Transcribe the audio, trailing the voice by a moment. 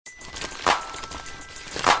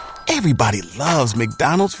Everybody loves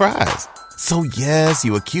McDonald's fries. So yes,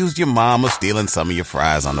 you accused your mom of stealing some of your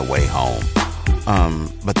fries on the way home.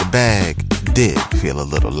 But the bag did feel a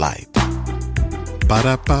little light.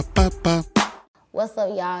 Ba-da-ba-ba-ba. What's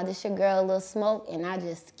up, y'all? This your girl, Lil Smoke, and I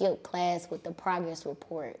just skipped class with the progress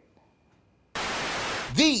report.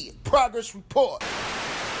 The progress report.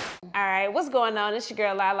 All right, what's going on? It's your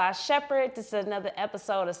girl, Lala Shepherd. This is another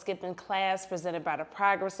episode of Skipping Class presented by the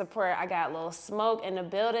Progress Report. I got Lil Smoke in the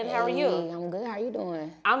building. How are you? I'm good. How you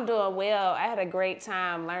doing? I'm doing well. I had a great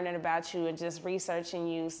time learning about you and just researching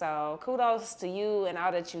you. So kudos to you and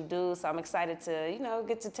all that you do. So I'm excited to,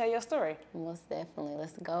 get to tell your story. Most definitely.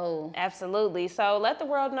 Let's go. Absolutely. So let the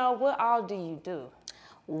world know, what all do you do?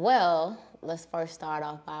 Well, let's first start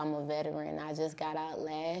off by I'm a veteran. I just got out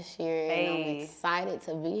last year, and I'm excited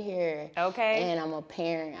to be here. Okay. And I'm a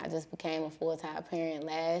parent. I just became a full-time parent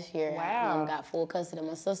last year. Wow. I got full custody of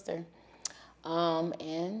my sister.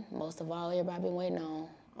 And most of all, everybody been waiting on.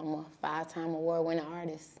 I'm a 5-time award-winning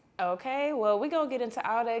artist. Okay, well, we're going to get into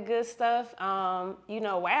all that good stuff.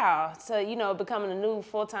 Wow. So, becoming a new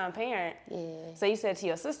full-time parent. Yeah. So you said to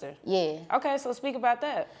your sister? Yeah. Okay, so speak about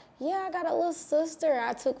that. Yeah, I got a little sister.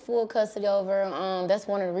 I took full custody over. That's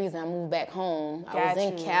one of the reasons I moved back home. I was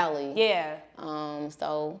in Cali. Yeah.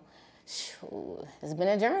 It's been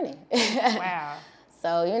a journey. Wow.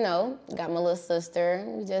 So, got my little sister.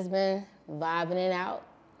 We just been vibing it out,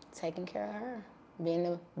 taking care of her, being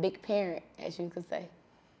a big parent, as you could say.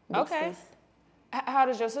 Big Okay. sis. How old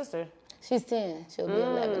is your sister? She's 10. She'll be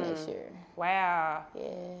 11 next year. Wow.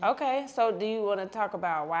 Yeah. Okay, so do you want to talk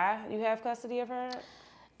about why you have custody of her?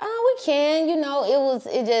 We can.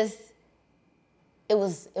 It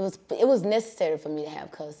was necessary for me to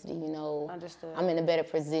have custody. Understood. I'm in a better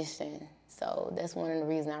position, so that's one of the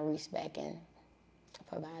reasons I reached back and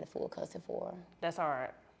provided full custody for her. That's hard.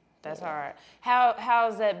 That's hard.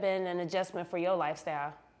 How's that been an adjustment for your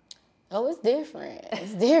lifestyle? Oh, it's different.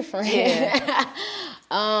 It's different. Yeah.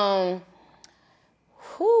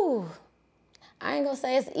 I ain't gonna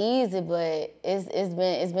say it's easy, but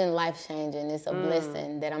it's been life changing. It's a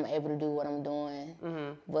blessing that I'm able to do what I'm doing.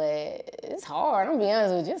 Mm-hmm. But it's hard. I'm gonna be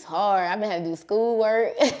honest with you, it's hard. I've been having to do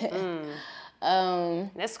schoolwork.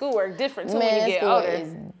 That schoolwork different too when you get older.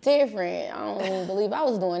 It's different. I don't even believe I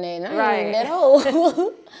was doing that, and I Right. ain't even that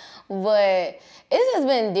old. But it's just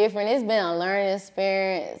been different. It's been a learning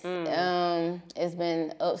experience. It's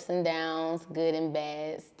been ups and downs, good and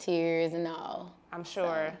bad, tears and all. I'm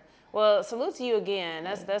sure. Well, salute to you again.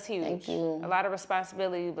 That's huge. Thank you. A lot of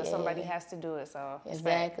responsibility, but somebody has to do it. So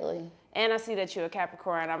respect. Exactly. And I see that you're a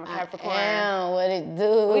Capricorn. I'm a Capricorn. Damn, what it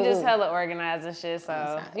do? We just hella organized and shit.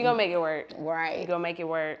 So you're gonna make it work. Right. You're gonna make it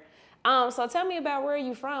work. So tell me about where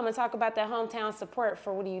you from and talk about that hometown support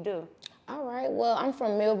for what do you do? All right. Well, I'm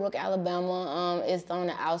from Millbrook, Alabama. It's on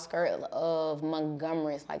the outskirts of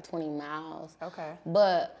Montgomery. It's like 20 miles. Okay.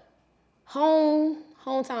 But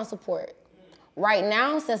hometown support. Right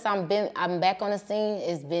now, since I'm back on the scene,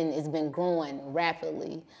 it's been growing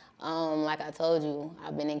rapidly. Like I told you,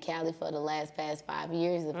 I've been in Cali for the past 5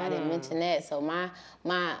 years, if I didn't mention that. So my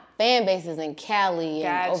fan base is in Cali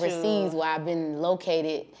and overseas where I've been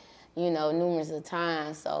located, numerous of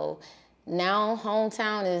times. So now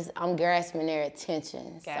hometown I'm grasping their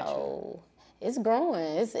attention. So it's growing.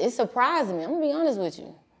 It's surprising me. I'm gonna be honest with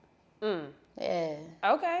you. Yeah.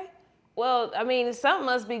 Okay. Well, I mean, something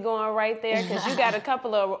must be going right there because you got a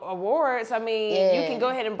couple of awards. I mean, you can go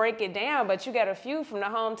ahead and break it down, but you got a few from the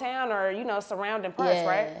hometown or, surrounding parts,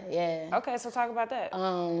 right? Yeah. Okay, so talk about that.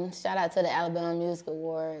 Shout out to the Alabama Music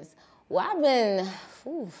Awards. Well, I've been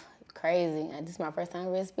crazy. This is my first time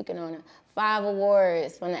really speaking on it. 5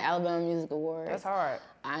 awards from the Alabama Music Awards. That's hard.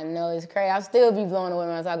 I know, it's crazy. I'll still be blown away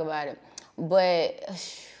when I talk about it. But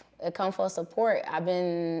it comes for support. I've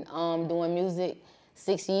been doing music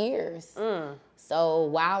 6 years. So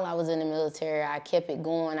while I was in the military, I kept it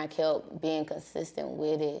going. I kept being consistent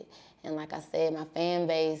with it. And like I said, my fan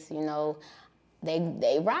base,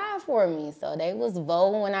 they ride for me. So they was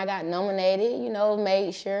voting when I got nominated,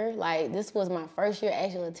 made sure. Like, this was my first year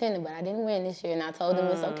actually attending, but I didn't win this year. And I told them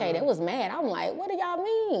it's okay. They was mad. I'm like, what do y'all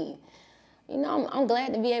mean? I'm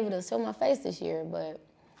glad to be able to show my face this year. But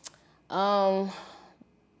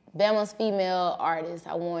Bama's Female Artist,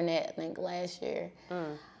 I won that, I think, last year.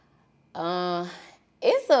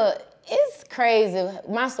 It's crazy.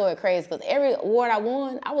 My story crazy because every award I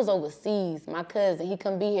won, I was overseas. My cousin, he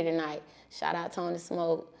couldn't be here tonight. Shout out Lil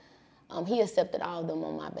Smoke. He accepted all of them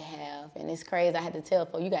on my behalf. And it's crazy. I had to tell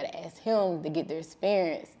folks, you got to ask him to get their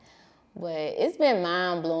experience. But it's been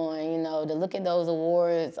mind-blowing, to look at those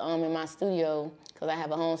awards in my studio, because I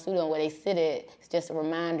have a home studio where they sit at. It's just a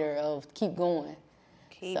reminder of keep going.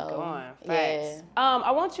 Keep going. Facts. Yeah.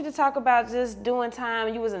 I want you to talk about just doing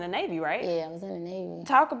time. You was in the Navy, right? Yeah, I was in the Navy.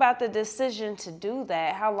 Talk about the decision to do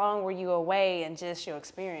that. How long were you away and just your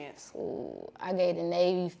experience? Ooh, I gave the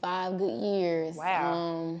Navy 5 good years.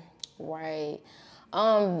 Wow. Right.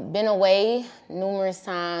 Been away numerous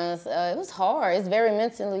times. It was hard. It's very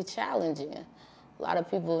mentally challenging. A lot of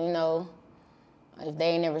people, you know, if they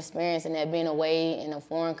ain't never experiencing that, being away in a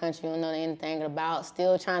foreign country you don't know anything about,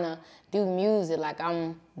 still trying to do music. Like,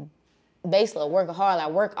 I'm basically a workaholic. I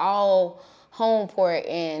work all home port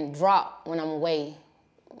and drop when I'm away,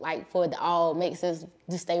 like for it to all make sense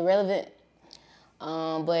to stay relevant.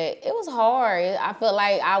 But it was hard. I felt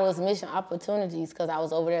like I was missing opportunities because I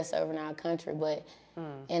was over there serving our country, but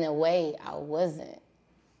in a way I wasn't,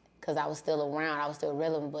 because I was still around, I was still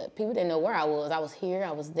relevant, but people didn't know where I was. I was here,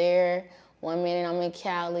 I was there. One minute I'm in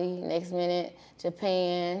Cali, next minute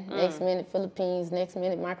Japan, next minute Philippines, next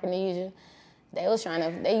minute Micronesia. They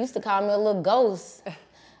used to call me a little ghost.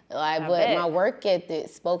 But my work ethic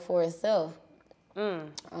spoke for itself.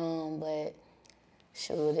 But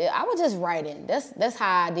shoot, I was just writing. That's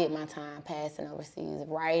how I did my time passing overseas.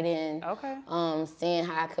 Writing, seeing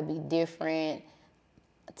how I could be different,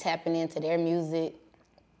 tapping into their music.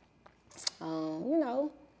 You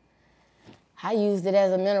know, I used it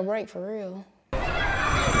as a mental break for real.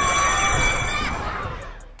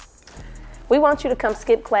 We want you to come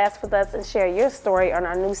skip class with us and share your story on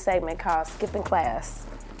our new segment called Skipping Class.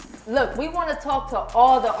 Look, we want to talk to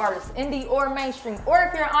all the artists, indie or mainstream, or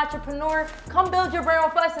if you're an entrepreneur, come build your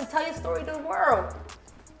brand with us and tell your story to the world.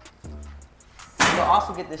 You'll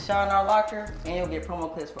also get the shot in our locker, and you'll get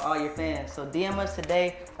promo clips for all your fans. So DM us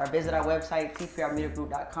today or visit our website,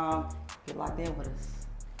 tprmediagroup.com. Get locked in with us.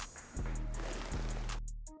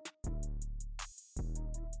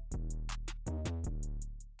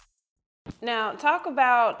 Now, talk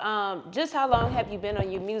about just how long have you been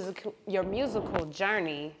on your musical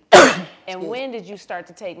journey, and when did you start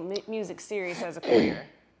to take music serious as a career?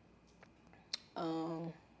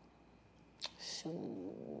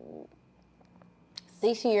 Shoot.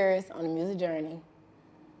 6 years on the music journey.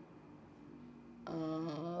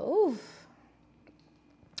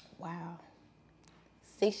 Wow.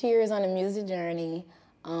 6 years on the music journey.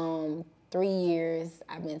 3 years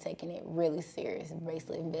I've been taking it really serious,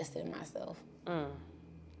 basically invested in myself.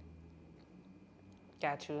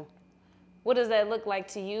 Got you. What does that look like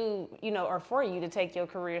to you, or for you to take your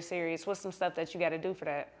career serious? What's some stuff that you got to do for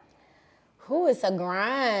that? It's a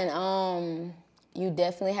grind. You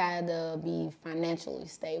definitely had to be financially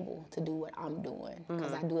stable to do what I'm doing,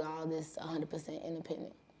 because I do all this 100%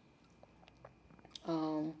 independent.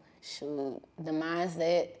 The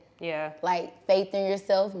mindset. Yeah. Like faith in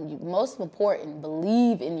yourself. Most important,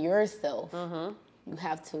 believe in yourself. You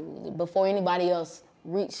have to, before anybody else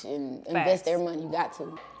reach and invest their money, you got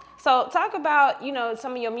to. So talk about,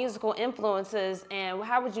 some of your musical influences, and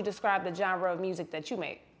how would you describe the genre of music that you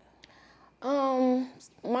make?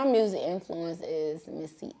 My music influence is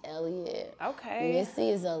Missy Elliott. Okay.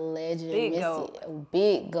 Missy is a legend. Big Missy, goat. a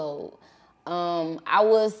big goat. I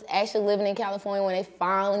was actually living in California when they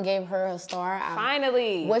finally gave her a star.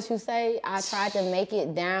 Finally. What you say? I tried to make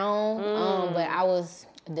it down, but I was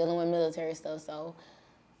dealing with military stuff, so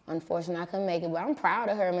unfortunately I couldn't make it. But I'm proud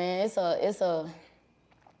of her, man. It's a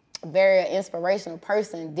very inspirational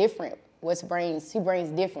person, different. She brings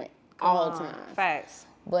different all the time. Facts.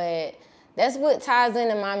 But that's what ties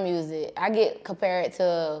into my music. I get compared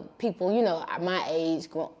to people, my age,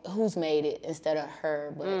 who's made it instead of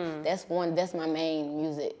her. But that's my main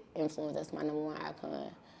music influence. That's my number one icon.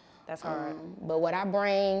 That's hard. But what I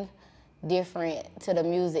bring different to the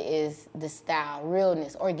music is the style,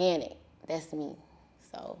 realness, organic. That's me.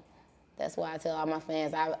 So that's why I tell all my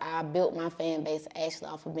fans, I built my fan base actually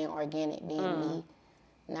off of being organic, being me,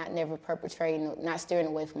 not never perpetrating, not steering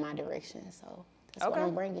away from my direction. So that's what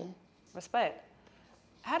I'm bringing. Respect.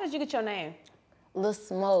 How did you get your name? Lil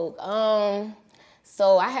Smoke.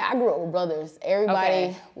 So I grew up with brothers.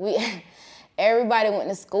 Everybody went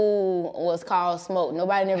to school was called Smoke.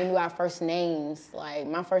 Nobody never knew our first names. Like,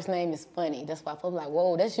 my first name is funny. That's why folks like,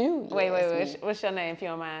 whoa, that's you. Yeah, wait. What's your name, if you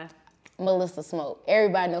don't mind? Melissa Smoke.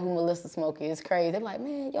 Everybody know who Melissa Smoke is. Crazy. They're like,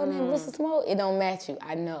 man, your name Melissa Smoke? It don't match you.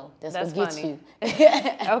 I know. That's what gets funny.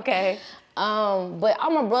 You. Okay. But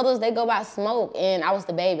all my brothers, they go by Smoke, and I was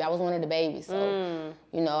the baby. I was one of the babies. So,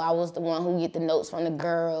 I was the one who get the notes from the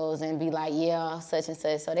girls and be like, yeah, such and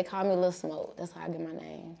such. So they call me Lil Smoke. That's how I get my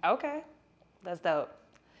name. Okay. That's dope.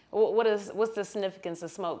 What's the significance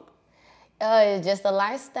of Smoke? It's just a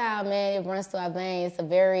lifestyle, man. It runs through our veins. It's a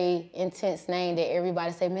very intense name that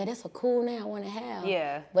everybody say, man, that's a cool name I want to have.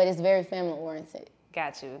 Yeah. But it's very family oriented.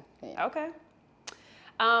 Got you. Yeah. Okay.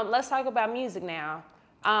 Let's talk about music now.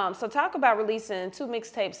 So talk about releasing 2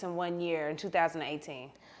 mixtapes in 1 year in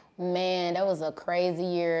 2018. Man, that was a crazy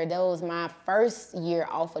year. That was my first year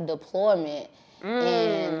off of deployment.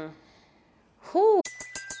 And Who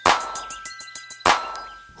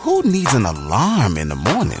needs an alarm in the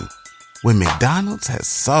morning when McDonald's has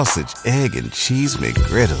sausage, egg, and cheese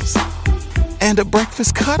McGriddles and a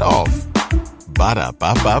breakfast cutoff?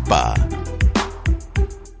 Ba-da-ba-ba-ba.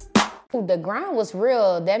 the grind was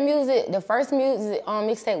real. That music, the first music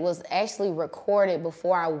mixtape was actually recorded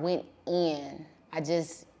before I went in. I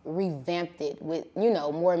just revamped it with,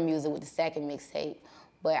 more music with the second mixtape.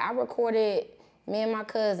 But I recorded me and my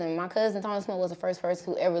cousin. My cousin, Lil Smoke, was the first person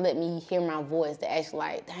who ever let me hear my voice to actually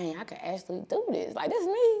like, dang, I could actually do this. Like, this is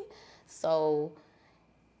me. So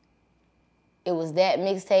it was that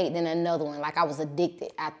mixtape, then another one. Like, I was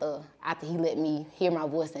addicted after he let me hear my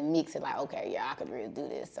voice and mix it. Like, okay, yeah, I could really do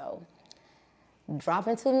this. So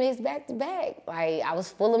dropping 2 mix back to back. Like, I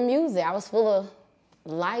was full of music. I was full of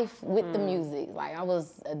life with the music. Like, I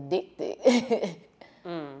was addicted.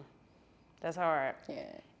 That's hard. Yeah.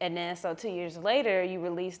 And then, so 2 years later, you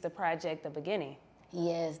released the project, The Beginning.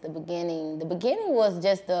 Yes, The Beginning. The Beginning was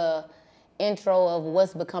just the intro of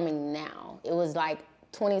what's becoming now. It was like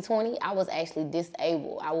 2020, I was actually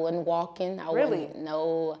disabled. I wasn't walking. Really?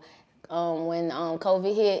 When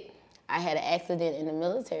COVID hit, I had an accident in the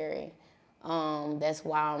military. That's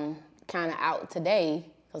why I'm kind of out today,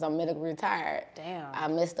 because I'm medically retired. Damn. I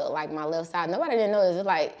messed up like my left side. Nobody didn't know this. It's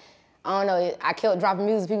like, I don't know, I kept dropping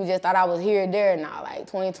music. People just thought I was here and there. Now, like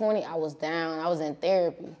 2020, I was down. I was in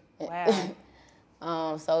therapy.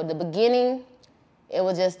 Wow. So The Beginning, it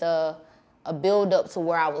was just a build up to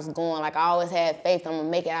where I was going. Like, I always had faith I'm gonna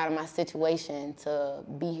make it out of my situation to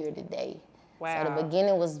be here today. Wow. So The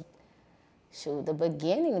Beginning was, the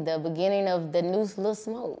beginning of the new Lil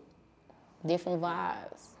Smoke. Different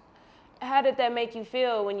vibes. How did that make you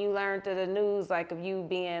feel when you learned through the news, like, of you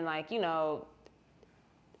being, like,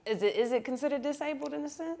 is it considered disabled in a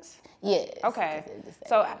sense? Yes. Okay.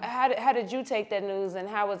 So how did you take that news, and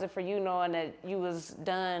how was it for you knowing that you was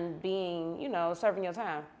done being, serving your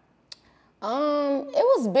time? It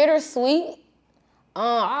was bittersweet.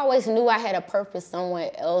 I always knew I had a purpose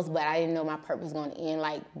somewhere else, but I didn't know my purpose was gonna end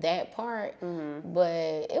like that part.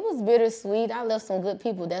 But it was bittersweet. I left some good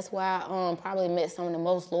people. That's why I probably met some of the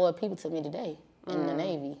most loyal people to me today in the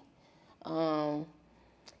Navy. To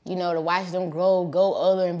watch them grow, go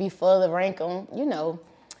other and be further, rank them,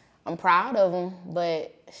 I'm proud of them,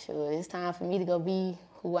 but it's time for me to go be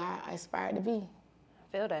who I aspire to be.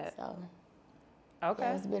 I feel that. So, okay.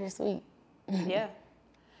 Yeah, it's bittersweet. Yeah.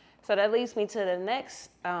 So that leads me to the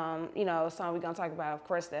next, song we're going to talk about, of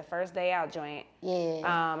course, that First Day Out joint.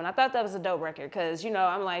 Yeah. And I thought that was a dope record because,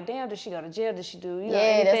 I'm like, damn, did she go to jail? Did she do, that's what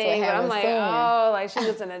anything? But I'm happened like, soon. oh, like she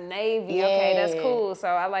was in the Navy. Yeah. Okay, that's cool. So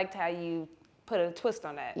I liked how you put a twist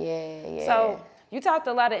on that. Yeah. So you talked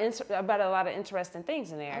about a lot of interesting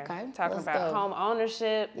things in there. Okay. Talking about home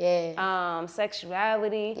ownership,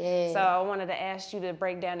 sexuality. Yeah. So I wanted to ask you to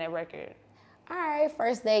break down that record. All right,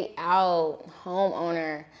 First Day Out,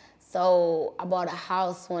 homeowner. So I bought a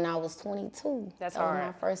house when I was 22. That's that hard. was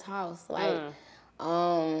my first house. Like,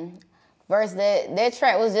 first that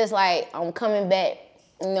track was just like, I'm coming back.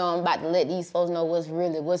 I'm about to let these folks know what's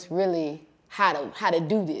really how to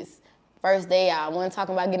do this. First day out. I wasn't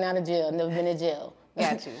talking about getting out of jail. Never been in jail.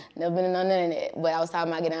 Got you. Never been in none of that. But I was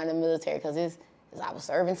talking about getting out of the military because I was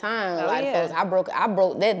serving time. Oh, a lot of folks. I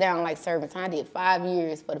broke that down like serving time. I did 5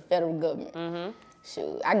 years for the federal government.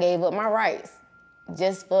 I gave up my rights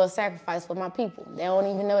just for a sacrifice for my people. They don't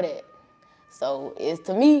even know that. So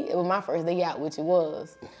to me, it was my first day out, which it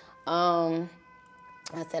was. I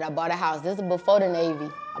said I bought a house. This is before the Navy.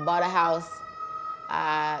 I bought a house.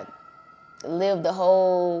 I lived the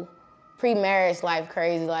whole pre-marriage life,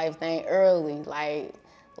 crazy life thing early. Like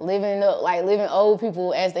living old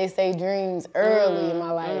people, as they say, dreams early in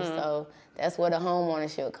my life. So that's where the home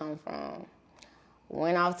ownership come from.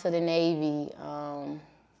 Went off to the Navy.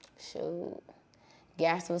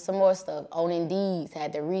 Gassed with some more stuff. Owning deeds.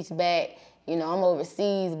 Had to reach back. I'm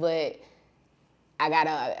overseas, but I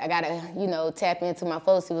gotta tap into my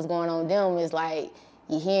folks, see what's going on with them. It's like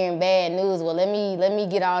you hearing bad news. Well, let me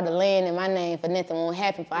get all the land in my name for nothing won't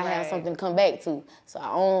happen if I have something to come back to. So I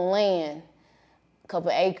own land, a couple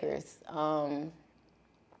acres. What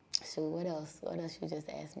else? What else you just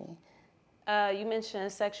asked me? You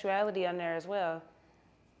mentioned sexuality on there as well.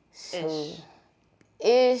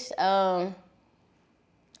 Ish.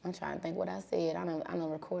 I'm trying to think what I said. I don't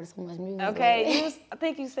record so much music. Okay, I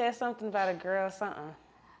think you said something about a girl or something.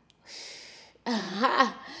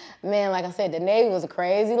 Man, like I said, the Navy was a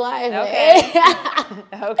crazy life, Okay. man.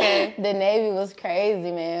 Okay. The Navy was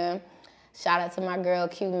crazy, man. Shout out to my girl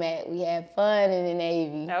Q-Mac. We had fun in the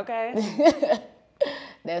Navy. Okay.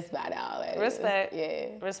 That's about all that Respect. is.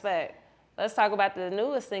 Yeah. Respect. Let's talk about the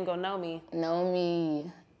newest single, Know Me. Know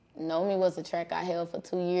Me was a track I held for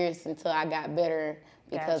 2 years until I got better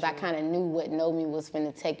because I kind of knew what Know Me was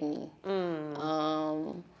finna take me.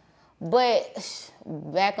 But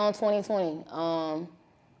back on 2020,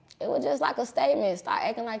 it was just like a statement. Start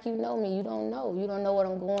acting like you know me. You don't know. You don't know what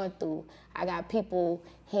I'm going through. I got people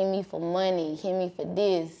hitting me for money, hitting me for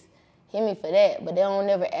this, hitting me for that, but they don't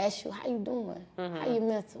never ask you, how you doing? How you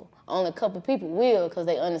mental? Only a couple people will because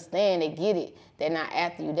they understand, they get it. They're not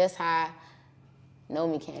after you. That's how Know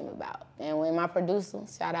Me came about. And when my producer,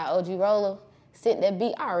 shout out OG Roller, sent that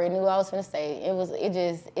beat, I already knew what I was finna say.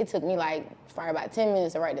 It took me like probably about 10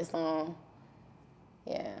 minutes to write this song.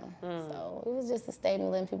 Yeah, so it was just a statement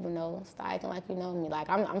letting people know, start acting like you know me. Like,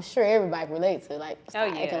 I'm sure everybody relates to, like,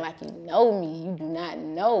 start acting like you know me. You do not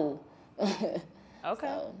know. Okay.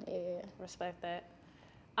 So, yeah. Respect that.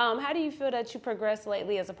 How do you feel that you progressed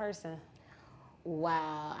lately as a person?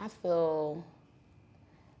 Wow, I feel,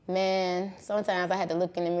 man, sometimes I had to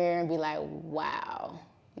look in the mirror and be like, wow,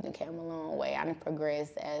 you done came a long way. I done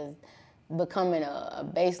progressed as becoming a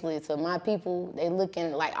basically to my people, they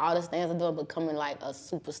looking like all the things I'm doing, becoming like a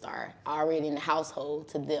superstar already in the household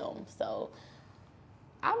to them. So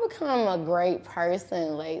I've become a great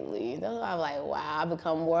person lately. That's why I'm like, wow, I've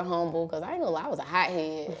become more humble because I ain't gonna lie, I was a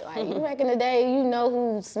hothead. Like, you back in the day, you know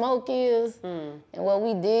who Smoke is and what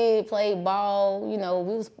we did, played ball. You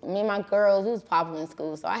know, me and my girls, we was popular in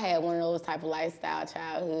school, so I had one of those type of lifestyle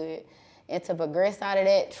childhood. And to progress out of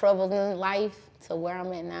that troubling life to where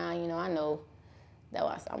I'm at now, you know, I know that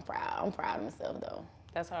was, I'm proud. I'm proud of myself, though.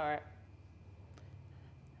 That's hard.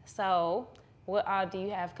 So, what all do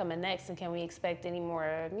you have coming next, and can we expect any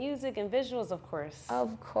more music and visuals, of course?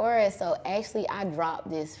 Of course. So, actually, I dropped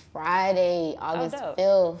this Friday, August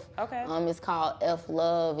 5th. Okay. It's called F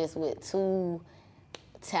Love. It's with 2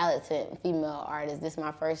 talented female artists. This is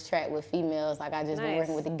my first track with females. Like, I just been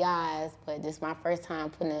working with the guys, but this is my first time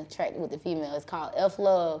putting a track with the females. It's called F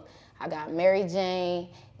Love. I got Mary Jane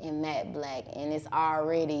and Matt Black, and it's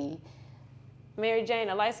already... Mary Jane,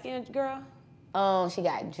 a light-skinned girl? She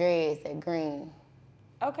got dreads, that green.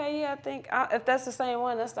 Okay, yeah, I think if that's the same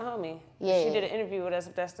one, that's the homie. Yeah. She did an interview with us.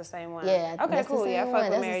 If that's the same one. Yeah. Okay, cool. Yeah, I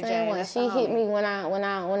fuck with Mary Jane. She hit me when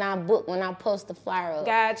I post the flyer up.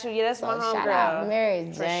 Got you. Yeah, that's my homegirl. Shout out Mary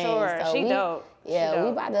Jane. For sure. So she dope. Yeah, we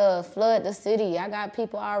about to flood the city. I got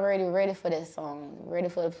people already ready for this song, ready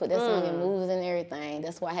for to put that song in moves and everything.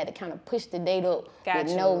 That's why I had to kind of push the date up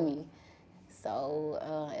with Know Me. So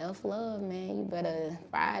F Love, man, you better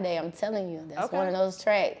Friday. I'm telling you, that's one of those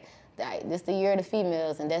tracks. Like, this the year of the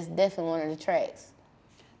females, and that's definitely one of the tracks.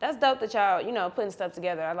 That's dope that y'all, putting stuff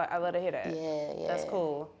together. I love to hear that. Yeah. That's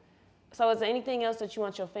cool. So is there anything else that you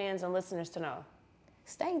want your fans and listeners to know?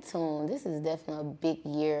 Stay tuned. This is definitely a big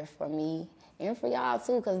year for me and for y'all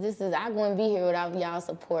too, because I wouldn't be here without y'all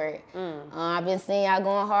support. I've been seeing y'all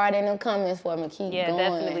going hard in them comments for me. Keep going. Yeah,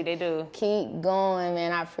 definitely they do. Keep going,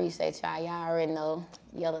 man. I appreciate y'all. Y'all already know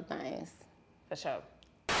yellow things. For sure.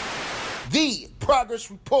 The Progress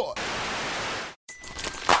Report.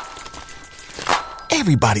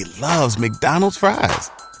 Everybody loves McDonald's fries.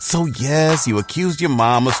 So yes, you accused your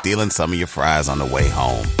mom of stealing some of your fries on the way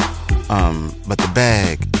home. But the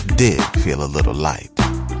bag did feel a little light.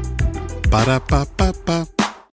 Ba-da-ba-ba-ba.